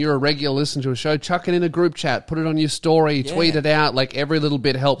liked it and you're a regular listener to a show, chuck it in a group chat, put it on your story, tweet it out. Like, every little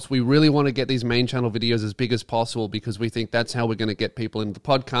bit helps. We really want to get these main channel videos as big as possible because we think that's how we're going to get people into the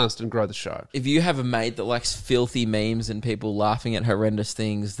podcast and grow the show. If you have a mate that likes filthy memes and people laughing at horrendous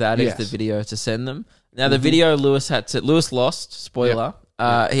things, that is the video to send them. Now, the video Lewis lost, spoiler.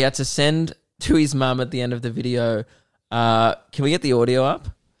 He had to send to his mum at the end of the video. Can we get the audio up?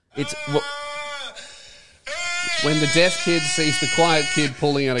 It's when the deaf kid sees the quiet kid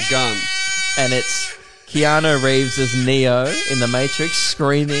pulling out a gun. And it's Keanu Reeves as Neo in The Matrix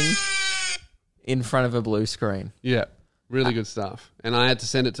screaming in front of a blue screen. Yeah. Really good stuff. And I had to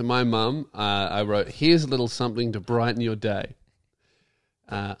send it to my mum. I wrote, here's a little something to brighten your day.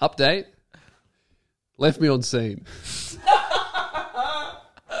 Update. Left me on scene.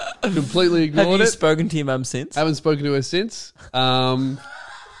 Completely ignored it. Have you spoken to your mum since? Haven't spoken to her since.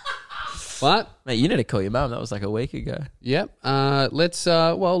 But Mate, you need to call your mum. That was like a week ago. yep. Let's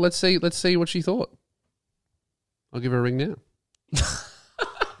see what she thought. I'll give her a ring now.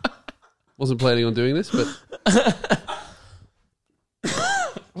 Wasn't planning on doing this, but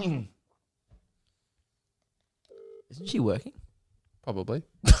Isn't she working? probably.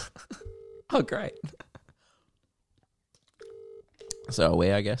 Oh, great. So are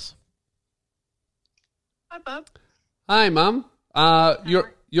we, I guess. Hi, Bub. Hi, Mum.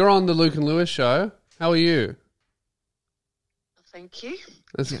 You're on the Luke and Lewis show. How are you? Thank you.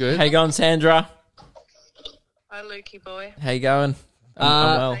 That's good. How you going, Sandra? Hi, Lukey boy. How you going?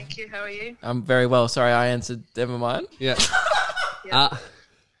 I'm well. Thank you. How are you? I'm very well. Sorry, I answered. Never mind. Yeah.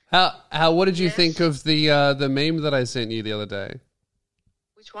 Yeah. What did you Yes. think of the meme that I sent you the other day?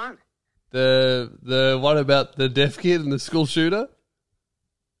 Which one? The one about the deaf kid and the school shooter?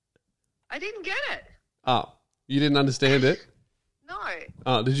 I didn't get it. Oh, you didn't understand it? No.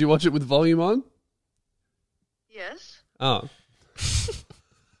 Oh, did you watch it with volume on? Yes. Oh,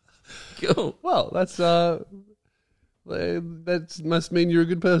 Cool. well, that must mean you're a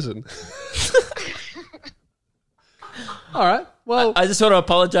good person. All right. Well, I just want to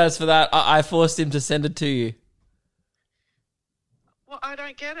apologize for that. I forced him to send it to you. Well, I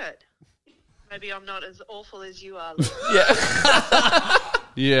don't get it. Maybe I'm not as awful as you are. Luke. Yeah.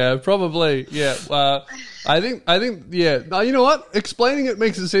 yeah, probably. Yeah. I think. Yeah. No, you know what? Explaining it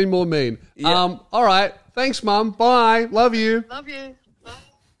makes it seem more mean. Yeah. All right. Thanks, Mum. Bye. Love you. Love you. Bye.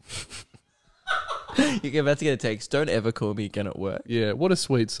 You're about to get a text. Don't ever call me again at work. Yeah. What a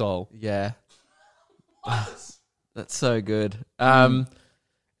sweet soul. Yeah. That's so good.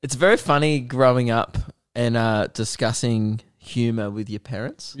 It's very funny growing up and discussing humor with your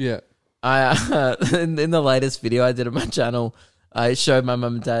parents. Yeah. I in the latest video I did on my channel, I showed my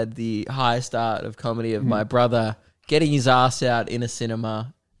mum and dad the highest art of comedy of my brother getting his ass out in a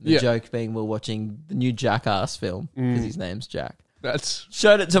cinema. The Yeah. joke being we're watching the new Jackass film because his name's Jack. That's.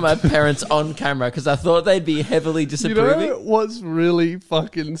 Showed it to my parents on camera because I thought they'd be heavily You disapproving. know what's really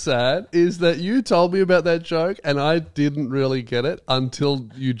fucking sad is that you told me about that joke and I didn't really get it until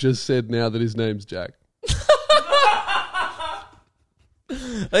you just said now that his name's Jack.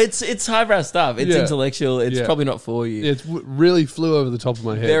 It's highbrow stuff. It's Yeah. intellectual. It's Yeah. probably not for you. It really flew over the top of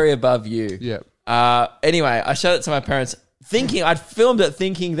my head. Very above you. Yeah. Anyway, I showed it to my parents thinking, I'd filmed it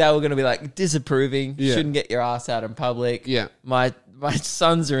thinking they were going to be like disapproving, Yeah. shouldn't get your ass out in public. Yeah. My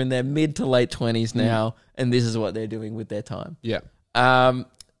sons are in their mid to late 20s now, and this is what they're doing with their time. Yeah.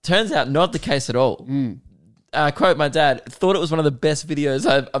 Turns out not the case at all. Quote my dad, thought it was one of the best videos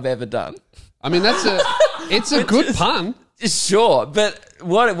I've ever done. I mean, it's a good pun. Sure, but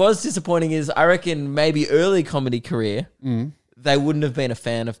what it was disappointing is I reckon maybe early comedy career, they wouldn't have been a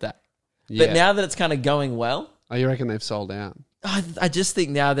fan of that. Yeah. But now that it's kind of going well, Oh, you reckon they've sold out? I just think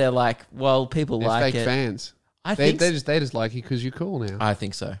now they're like, well, people They're like fake it. fans. I They think they just like you because you're cool now. I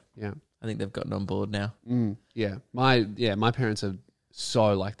think so. Yeah. I think they've gotten on board now. Yeah. My parents are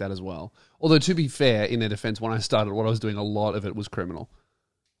so like that as well. Although to be fair, in their defense, when I started, what I was doing a lot of it was criminal.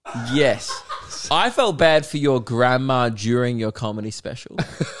 Yes. I felt bad for your grandma during your comedy special.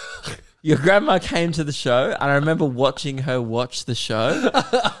 Your grandma came to the show, and I remember watching her watch the show.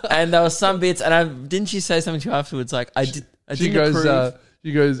 And there were some bits, and didn't she say something to you afterwards? Like, I didn't approve.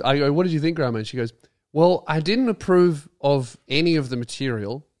 She goes, I go, what did you think, Grandma? And she goes, well, I didn't approve of any of the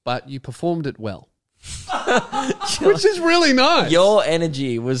material, but you performed it well. Which is really nice. Your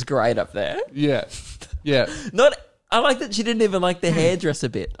energy was great up there. Yeah. Yeah. I like that she didn't even like the hairdresser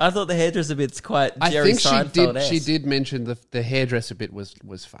bit. I thought the hairdresser bit's quite I Jerry think Seinfeld-esque. she did mention the hairdresser bit was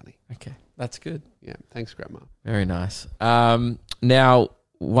funny. Okay, that's good. Yeah. Thanks, Grandma. Very nice. Now,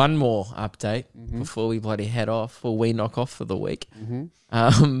 one more update before we bloody head off, or we knock off for the week.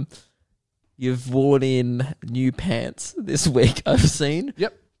 You've worn in new pants this week, I've seen.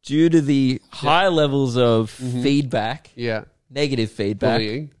 Yep. Due to the high levels of feedback, Yeah. negative feedback,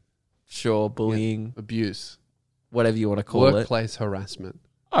 Bullying. sure, bullying, Abuse. whatever you want to call it. Workplace harassment.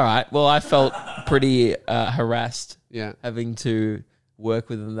 All right. Well, I felt pretty harassed Yeah. having to work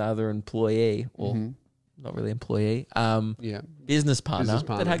with another employee, or not really employee, Yeah. business partner Business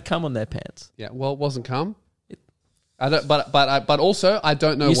partner. that had cum on their pants. Yeah. Well, it wasn't cum. I don't, but also I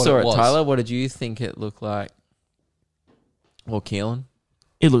don't know You what saw it it, was. Tyler. What did you think it looked like? Or Keelan?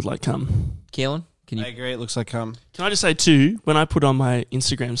 It looked like cum. Keelan, can I you? agree. It looks like cum. Can I just say too, when I put on my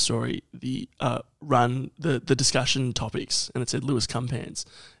Instagram story the the discussion topics and it said Lewis cum pants,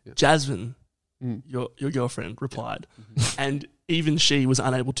 Jasmine, your girlfriend, replied, and even she was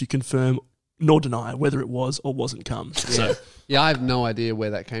unable to confirm nor deny whether it was or wasn't cum. So Yeah, I have no idea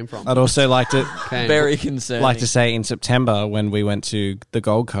where that came from. I'd also like to Very concerning. like to say in September when we went to the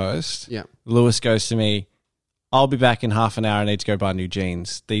Gold Coast, Yeah. Lewis goes to me, I'll be back in half an hour. I need to go buy new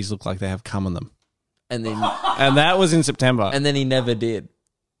jeans. These look like they have cum on them. and then And that was in September. he never did.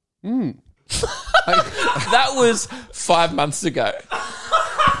 Hmm. That was 5 months ago.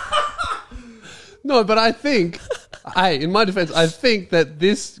 No, but I think, in my defense, I think that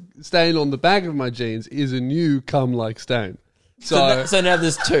this stain on the back of my jeans is a new cum-like stain. So, So now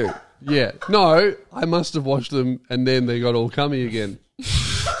there's two. yeah. No, I must have washed them and then they got all cummy again.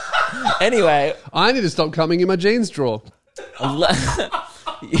 Anyway, I need to stop cumming in my jeans drawer.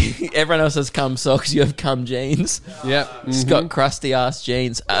 everyone else has cum socks. You have cum jeans. Yeah. It's got crusty ass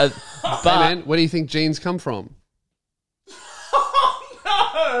jeans. But Hey, man, where do you think jeans come from?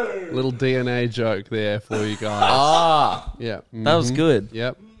 Little DNA joke there for you guys. that Yeah. was good.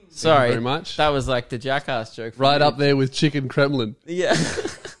 Yep. Sorry, Thank you very much. That was like the jackass joke. from Right you. up there with Chicken Kremlin. Yeah.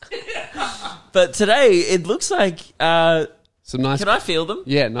 But today it looks like. Some nice. Can I feel them?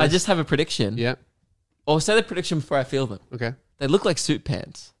 Yeah, nice. I just have a prediction. Yeah. Or say the prediction before I feel them. Okay. They look like suit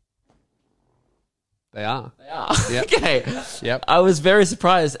pants. They are. They are. Yep. Okay. Yep. I was very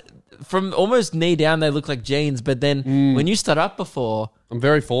surprised. From almost knee down, they look like jeans. But then when you stood up before, I'm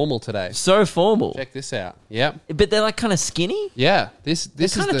very formal today. so formal. Check this out. Yep. But they're like kind of skinny. Yeah. This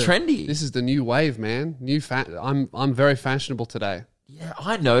is kinda the trendy. This is the new wave, man. I'm very fashionable today. Yeah,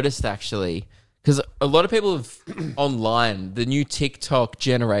 I noticed actually. Because a lot of people have online, the new TikTok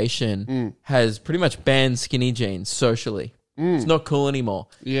generation has pretty much banned skinny jeans socially. It's not cool anymore.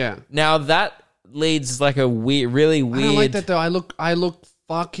 Yeah. Now that leads like a really I weird. don't like that though. I look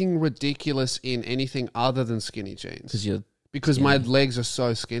fucking ridiculous in anything other than skinny jeans. Because My legs are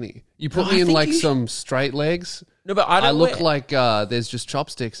so skinny. You put No, me I in think like you- some straight legs. No, but I I don't look wear, like there's just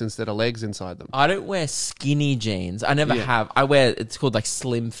chopsticks instead of legs inside them. I don't wear skinny jeans. I never Yeah. have. I wear it's called like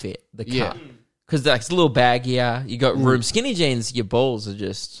slim fit the Yeah. cut because like, it's a little baggier. You got room. Skinny jeans, your balls are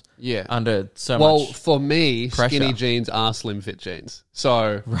just Yeah. under so Well, much. for me, pressure. skinny jeans are slim fit jeans.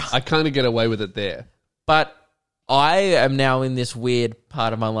 So I kind of get away with it there. But I am now in this weird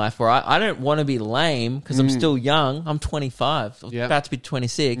part of my life where I don't want to be lame because I'm still young. I'm 25, Yeah. about to be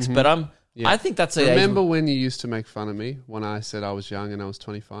 26, but I think that's a Remember when you used to make fun of me when I said I was young and I was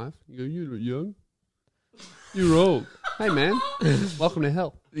 25? You go, you're not young. You're old. Hey, man. Welcome to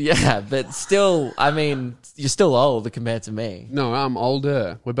hell. Yeah, but still, I mean, you're still old compared to me. No, I'm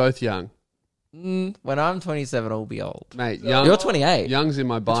older. We're both young. When I'm 27, I'll be old. Mate, young. You're 28. Young's in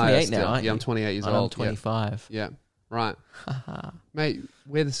my bio 28 still. now, aren't Yeah, I'm you? 28 years And I'm old. 25. Yeah. Right. Mate,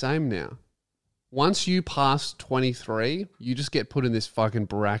 we're the same now. Once you pass 23, you just get put in this fucking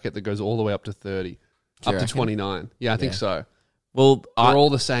bracket that goes all the way up to 30. Up to reckon? 29. Yeah, I think so. Well, We're all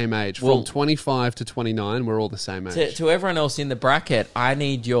the same age. Well- From 25 to 29, we're all the same age. to everyone else in the bracket, I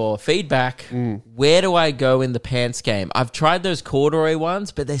need your feedback. Mm. Where do I go in the pants game? I've tried those corduroy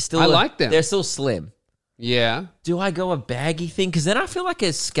ones, but they're still I like them. They're still slim. Yeah. Do I go a baggy thing? Because then I feel like a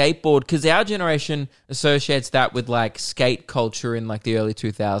skateboard. Because our generation associates that with like skate culture in like the early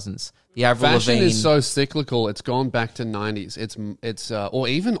 2000s. The Avril Fashion Lavigne. is so cyclical. It's gone back to 90s. It's or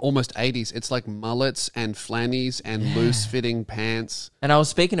even almost 80s. It's like mullets and flannies and loose fitting pants. And I was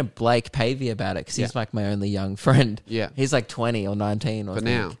speaking to Blake Pavey about it because he's like my only young friend. Yeah. He's like 20 or 19 or For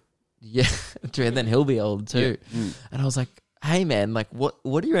something. now. Yeah. And then he'll be old too. And I was like, hey man, like what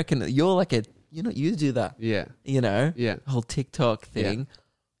do you reckon? You're like you do that. Yeah. You know? Yeah. Whole TikTok thing.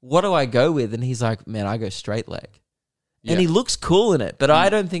 What do I go with? And he's like, man, I go straight leg. And he looks cool in it, but I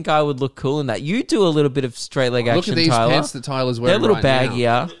don't think I would look cool in that. You do a little bit of straight leg Look action, at these Tyler. pants that Tyler's They're a wearing little right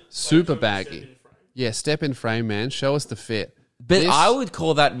now. baggier. Super baggy. Yeah, step in frame, man. Show us the fit. But This- I would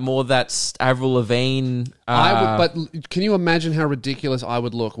call that more that Avril Lavigne. I would, but can you imagine how ridiculous I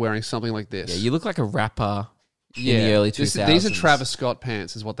would look wearing something like this? yeah, you look like a rapper in the early 2000s. These are Travis Scott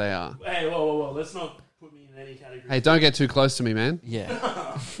pants, is what they are. Hey, whoa. Let's not put me in any category. Hey, don't get too close to me, man. Yeah.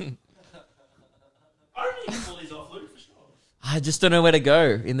 I don't need to pull these off, Luke, for sure. I just don't know where to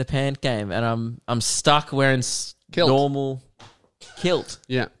go in the pant game, and I'm stuck wearing Kilt. normal kilt.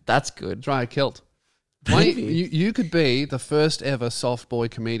 Yeah, That's good. try a kilt. Why, Maybe. you could be the first ever soft boy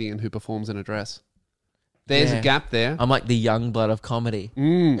comedian who performs in a dress. There's Yeah. a gap there. I'm like the young blood of comedy.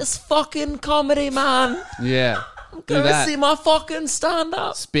 It's fucking comedy, man. Yeah. Do Go that. see my fucking stand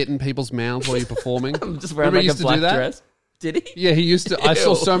up. Spit in people's mouths while you're performing. I'm just wearing Remember like he a used to black do that? dress. Did he? Yeah, he used to. I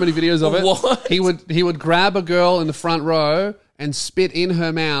saw Ew. so many videos of it. What? He would grab a girl in the front row and spit in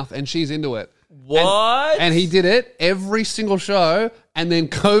her mouth, and she's into it. What? And he did it every single show, and then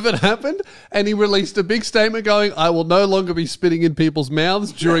COVID happened, and he released a big statement going, "I will no longer be spitting in people's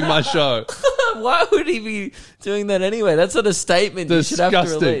mouths during my show." Why would he be doing that anyway? That's not a statement you should have to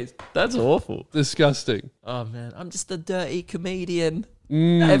Disgusting. release. That's awful. Disgusting. Oh man, I'm just a dirty comedian.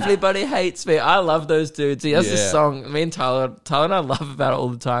 Everybody hates me. I love those dudes. He has Yeah. this song. Me and Tyler and I laugh about it all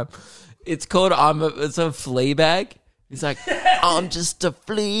the time. It's called it's a flea bag. He's like, I'm just a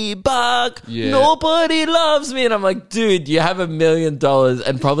flea bag. Yeah. Nobody loves me. And I'm like, dude, you have $1 million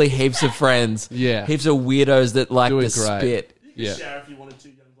and probably heaps of friends. Yeah. Heaps of weirdos that like Doing to great. spit. Yeah. Shower if you wanted to,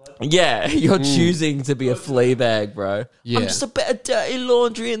 young blood. Yeah, you're choosing to be a flea bag, bro. Yeah. I'm just a bit of dirty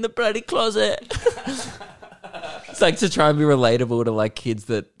laundry in the bloody closet. It's like to try and be relatable to like kids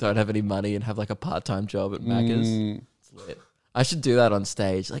that don't have any money and have like a part-time job at Macca's. It's lit. I should do that on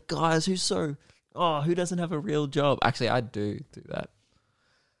stage. Like, guys, who doesn't have a real job? Actually, I do that.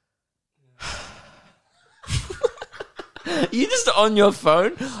 You just on your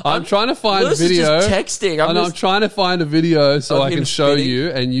phone? I'm trying to find Lewis video. is just texting. I'm trying to find a video so Of I him can show spitting? you,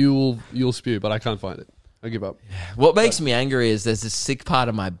 and you'll spew, but I can't find it. I give up. What makes me angry is there's this sick part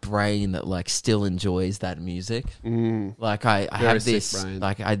of my brain that like still enjoys that music. Like I have sick this brain.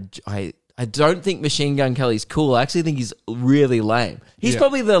 like I don't think Machine Gun Kelly's cool. I actually think he's really lame. He's Yeah.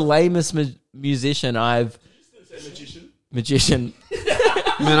 probably the lamest musician I've magician.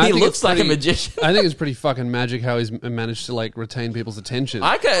 Man, I He think looks it's like a pretty- magician. I think it's pretty fucking magic how he's managed to like retain people's attention.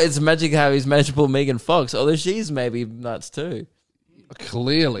 It's magic how he's managed to pull Megan Fox, although she's maybe nuts too.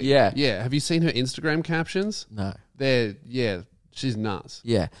 Clearly, Yeah. yeah. Have you seen her Instagram captions? No. She's nuts.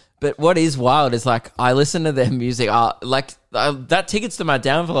 Yeah. But what is wild is like I listen to their music. That Tickets to My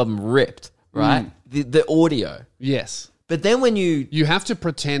Downfall album ripped, right? The audio. Yes, But then when you have to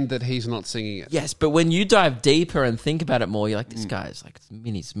pretend that he's not singing it. yes, but when you dive deeper and think about it more, you're like, this guy's like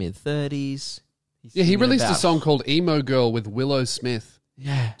in his mid-30s. Yeah, he released a song called "Emo Girl" with Willow Smith,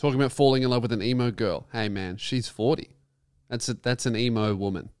 Yeah. talking about falling in love with an emo girl. Hey man, she's 40. That's an emo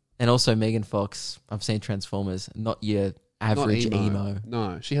woman. And also Megan Fox. I've seen Transformers. Not your Not average emo.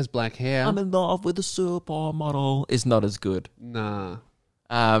 No, she has black hair. I'm in love with a supermodel. Is not as good. Nah.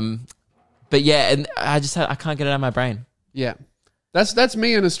 But yeah, and I can't get it out of my brain. Yeah. That's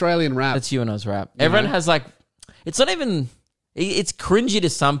me in Australian rap. That's you and Oz rap. Everyone has like, it's not even, it's cringy to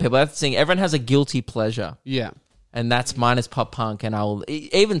some people. That's the thing. Everyone has a guilty pleasure. yeah. And that's mine is pop punk. And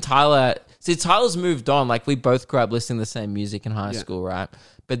even Tyler, see, Tyler's moved on. Like we both grew up listening to the same music in high school, right?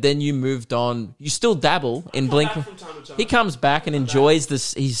 But then you moved on. You still dabble in Blink. He comes back and enjoys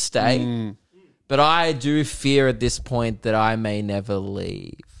his stay. But I do fear at this point that I may never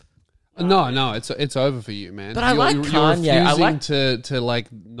leave. No, it's over for you, man. But I like Kanye. You're I refusing to like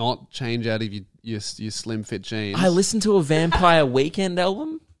not change out of your slim fit jeans. I listened to a Vampire Weekend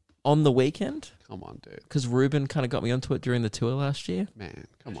album on the weekend Come on, dude. because Ruben kind of got me onto it during the tour last year. Man,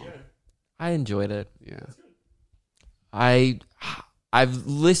 come on. I enjoyed it. Yeah. I've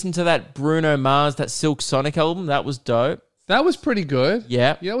listened to that Bruno Mars, that Silk Sonic album. That was dope. That was pretty good.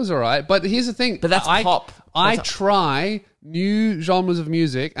 Yeah. Yeah, it was all right. But here's the thing. But that's pop. I That's try new genres of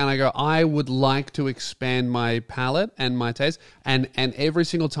music and I go, I would like to expand my palette and my taste. And every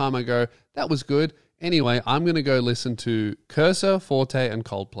single time I go, that was good. Anyway, I'm going to go listen to Cursor, Forte, and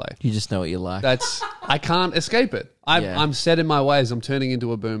Coldplay. You just know what you like. I can't escape it. I'm set in my ways. I'm turning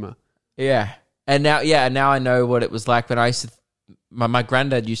into a boomer. Yeah. And now I know what it was like when I used to. My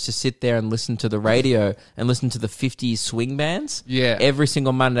granddad used to sit there and listen to the radio and listen to the 50s swing bands. Yeah. Every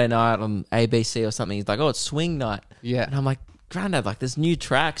single Monday night on ABC or something. He's like, oh, it's swing night. Yeah. And I'm like, granddad, like there's new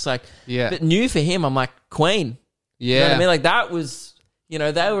tracks. Like, Yeah. But new for him, I'm like, Queen. Yeah. You know what I mean? Like that was, they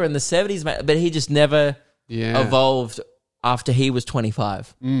were in the 70s, but he just never evolved after he was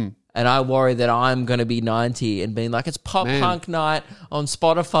 25. And I worry that I'm going to be 90 and being like, it's pop punk night on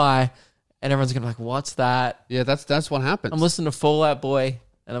Spotify. And everyone's going to be like, what's that? Yeah, that's what happens. I'm listening to Fall Out Boy.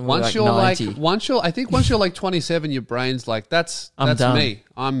 And I'm Once like you're 90. once you're like 27, your brain's like, that's done. me.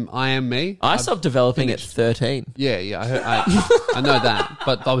 I am me. I I've stopped developing finished. at 13. Yeah, I know that,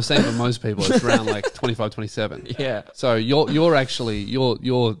 but I was saying for most people, it's around like 25, 27. Yeah. So you're actually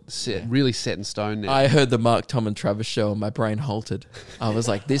you're set, really set in stone now. I heard the Mark, Tom and Travis show and my brain halted. I was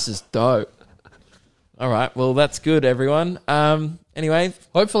like, this is dope. All right. Well, that's good, everyone. Anyway,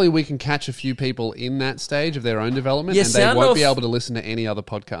 Hopefully, we can catch a few people in that stage of their own development, Yeah, and they sound won't off- be able to listen to any other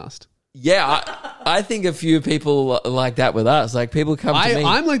podcast. yeah, I think a few people like that with us. Like people come to me.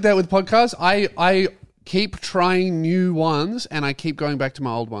 I'm like that with podcasts. I keep trying new ones, and I keep going back to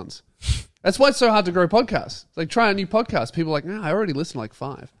my old ones. That's why it's so hard to grow podcasts. It's like try a new podcast. People are like, no, I already listened to like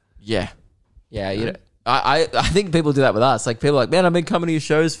 5. Yeah. You know, I think people do that with us. Like people are like, man, I've been coming to your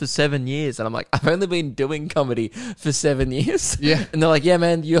shows for 7 years. And I'm like, I've only been doing comedy for 7 years. Yeah. And they're like, yeah,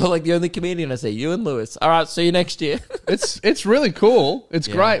 man, you're like the only comedian. I say, you and Lewis. All right, see you next year. It's really cool. It's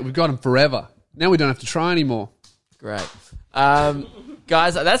great. We've got them forever. Now we don't have to try anymore. Great.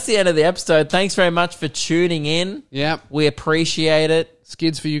 Guys, that's the end of the episode. Thanks very much for tuning in. Yep. We appreciate it,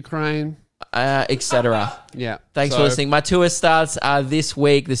 Skids for Ukraine. etc. Yeah. Thanks for listening. My tour starts this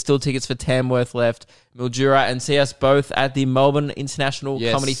week. There's still tickets for Tamworth left, Mildura, and see us both at the Melbourne International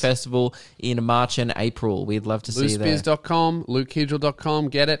Comedy Festival in March and April. We'd love to see you there. Loosebeers.com, LukeKidgel.com,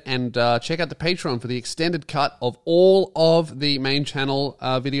 get it, and check out the Patreon for the extended cut of all of the main channel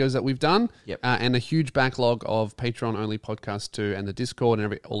videos that we've done, and a huge backlog of Patreon-only podcasts too, and the Discord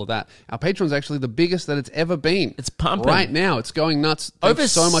and all of that. Our Patreon's actually the biggest that it's ever been. It's pumping. Right now, it's going nuts. Thanks Over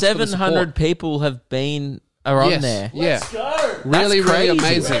so much 700 people are on there. Yeah. Let's go. Really, That's really crazy.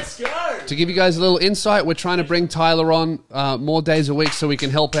 amazing. Let's go. To give you guys a little insight, we're trying to bring Tyler on more days a week so we can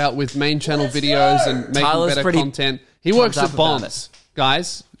help out with main channel videos and making Tyler's better pretty content. He works up at about Bonds,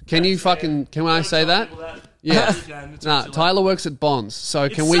 guys. Can I say that? Yeah. Nah, Tyler works at Bonds, so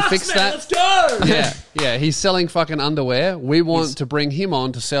can we fix that? Let's go. Yeah, he's selling fucking underwear. We want to bring him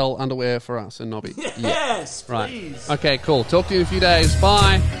on to sell underwear for us and Nobby. Yes, Right. please. Okay, cool. Talk to you in a few days.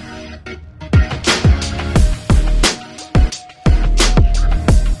 Bye.